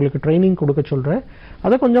நான் உங்களுக்கு ட்ரைனிங் கொடுக்க சொல்றேன்.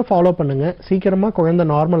 அதை கொஞ்சம் ஃபாலோ பண்ணுங்க. சீக்கிரமா குழந்தை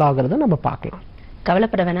நார்மல் ஆகிறத நம்ம பார்க்கலாம்.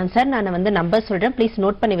 கவலைப்பட வேணாம் சார். நான் நம்பர் சொல்றேன், ப்ளீஸ்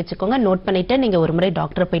நோட் பண்ணி வச்சுக்கோங்க. நோட் பண்ணிட்டு நீங்க ஒரு முறை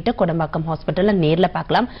டாக்டர் போயிட்டு கோடம்பாக்கம் ஹாஸ்பிட்டல்ல நேர்ல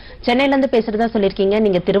பார்க்கலாம். சென்னையில இருந்து பேசுறதா சொல்லிருக்கீங்க.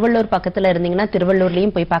 நீங்க திருவள்ளூர் பக்கத்துல இருந்தீங்கன்னா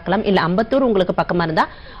திருவள்ளூர்லயும் போய் பார்க்கலாம். இல்ல அம்பத்தூர் உங்களுக்கு பக்கமா இருந்தா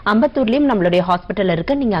அம்பத்தூர்லயும் நம்மளுடைய ஹாஸ்பிட்டல்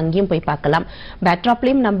இருக்கு, நீங்க அங்கேயும் போய் பார்க்கலாம்.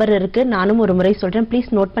 பேக்ட்ராப்லயும் நம்பர் இருக்கு, நானும் ஒரு முறை சொல்றேன்,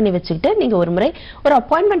 ப்ளீஸ் நோட் பண்ணி வச்சுக்கிட்டு நீங்க ஒரு முறை ஒரு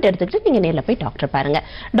அப்பாயின்மெண்ட் எடுத்துக்கிட்டு நீங்க நேர்ல போய் டாக்டர் பாருங்க.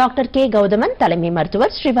 டாக்டர் K.Gowthaman, தலைமை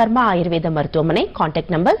மருத்துவர், ஸ்ரீவர்மா ஆயுர்வேத மருத்துவமனை.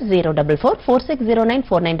 Contact number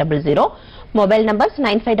 04446094900. Mobile numbers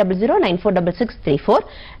 9500946634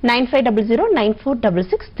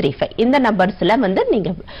 9500946635. இந்த நம்பர்ஸ்ல வந்து நீங்க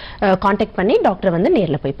காண்டாக்ட் பண்ணி டாக்டர் வந்து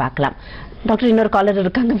நேர்ல போய் பார்க்கலாம். டாக்டர் இன்னொரு காலர்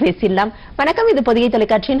இருக்காங்க, பேசிடலாம். வணக்கம், இது பொதிகை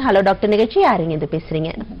தொலைக்காட்சியின் ஹலோ டாக்டர் நிகழ்ச்சி. யாருங்க இது பேசுறீங்க?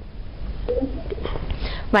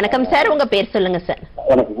 வணக்கம் சார், உங்க பேர் சொல்லுங்க சார்.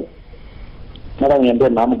 மேடம், என்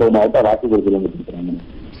பேர் நாமக்கல் மாவட்டம் ராசிபுரத்துல பேசுறேன்.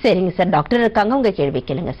 சரிங்க சார், டாக்டர் இருக்காங்க, உங்க கேள்வி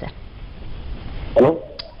கேளுங்க சார். ஹலோ,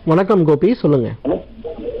 வணக்கம் கோபி, சொல்லுங்க.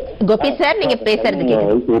 கோபி சார், நீங்க பேசுறது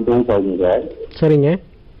கேக்குது. சரிங்க.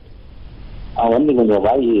 வந்து கொஞ்சம்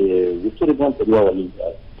வாய் உச்சரிப்பும் சரியா வரலீங்க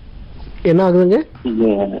சார். என்ன ஆகுதுங்க?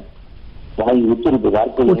 வாய் உச்சரிப்பு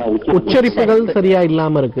உச்சரிப்புகள் சரியா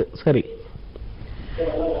இல்லாம இருக்கு. சரி,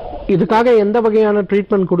 இதுக்காக எந்த வகையான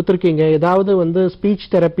ட்ரீட்மெண்ட் கொடுத்திருக்கீங்க? ஏதாவது வந்து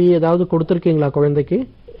ஸ்பீச் தெரப்பி ஏதாவது கொடுத்திருக்கீங்களா குழந்தைக்கு?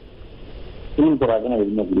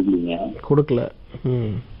 கொடுக்கல.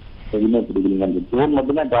 எதுவுமே பிடிக்கலீங்க. அந்த தேன்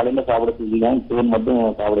மட்டும் தான் காலையில சாப்பிட செஞ்சீங்க, தேன் மட்டும்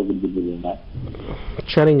சாப்பிட கொடுத்துருக்கீங்க.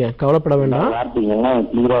 சரிங்க, கவலைப்பட வேண்டாம். வார்த்தைகள்லாம்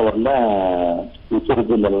கிளியரா வரல.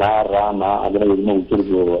 உச்சரிப்பு இந்த லா ரானா அதெல்லாம் எதுவுமே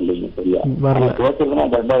உச்சரிப்பு வரலைங்க சரியா. பேசுறதுனா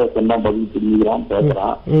கரெக்டா சொன்னா பதில் தெரிஞ்சுக்கிறான்,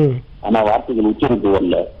 பேசுறான். ஆனா வார்த்தைகள் உச்சரிப்பு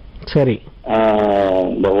வரல. சரி,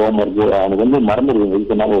 இந்த ஹோம்ஒர்க் அவனுக்கு வந்து மறந்துடுவீங்க,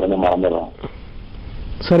 எது சொன்னாலும் உடனே மறந்துடுறான்.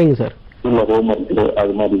 சரிங்க சார். இல்ல ஹோம்ஒர்க்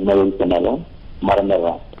அது மாதிரி எது சொன்னாலும்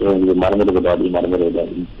மறந்துடுறான். மறந்துடுறது மறந்துடுறது.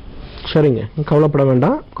 சரிங்க, கவலைப்பட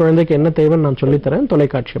வேண்டாம். குழந்தைக்கு என்ன தேவைன்னு நான் சொல்லித்தரேன்,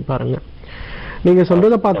 தொலைக்காட்சியை பாருங்க. நீங்க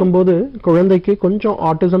சொல்றதை பார்க்கும்போது குழந்தைக்கு கொஞ்சம்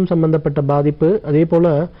ஆட்டிசம் சம்பந்தப்பட்ட பாதிப்பு, அதே போல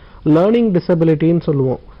லேர்னிங் டிசபிலிட்டின்னு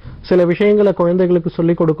சொல்லுவோம். சில விஷயங்களை குழந்தைகளுக்கு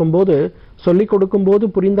சொல்லிக் கொடுக்கும்போது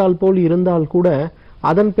புரிந்தால் போல் இருந்தால் கூட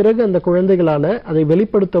அதன் பிறகு அந்த குழந்தைகளால அதை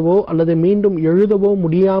வெளிப்படுத்தவோ அல்லது மீண்டும் எழுதவோ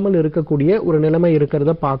முடியாமல் இருக்கக்கூடிய ஒரு நிலைமை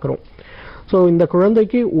இருக்கிறத பார்க்குறோம். ஸோ இந்த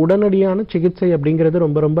குழந்தைக்கு உடனடியான சிகிச்சை அப்படிங்கிறது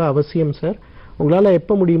ரொம்ப ரொம்ப அவசியம் சார். உங்களால்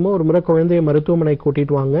எப்போ முடியுமோ ஒரு முறை குழந்தைய மருத்துவமனை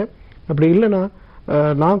கூட்டிட்டு வாங்க. அப்படி இல்லைன்னா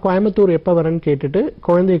நான் கோயம்புத்தூர் எப்போ வரேன்னு கேட்டுட்டு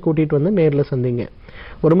குழந்தைய கூட்டிட்டு வந்து நேரில் சந்திங்க.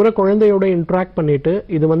 ஒரு முறை குழந்தையோட இன்ட்ராக்ட் பண்ணிட்டு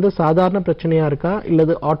இது வந்து சாதாரண பிரச்சனையா இருக்கா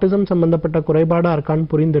இல்லது ஆட்டிசம் சம்பந்தப்பட்ட குறைபாடா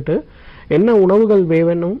இருக்கான்னு புரிந்துட்டு என்ன உணவுகள்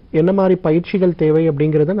வேணும், என்ன மாதிரி பயிற்சிகள் தேவை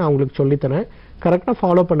அப்படிங்கறத நான் உங்களுக்கு சொல்லித்தரேன். கரெக்டா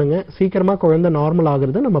ஃபாலோ பண்ணுங்க. சீக்கிரமா குழந்தை நார்மல்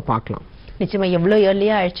ஆகுறத நம்ம பார்க்கலாம். நிச்சயமா எவ்வளவு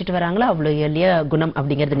ஏர்லியா அழைச்சிட்டு வராங்களோ அவ்வளவு ஏர்லியா குணம்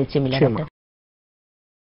அப்படிங்கிறது நிச்சயம் இல்லை.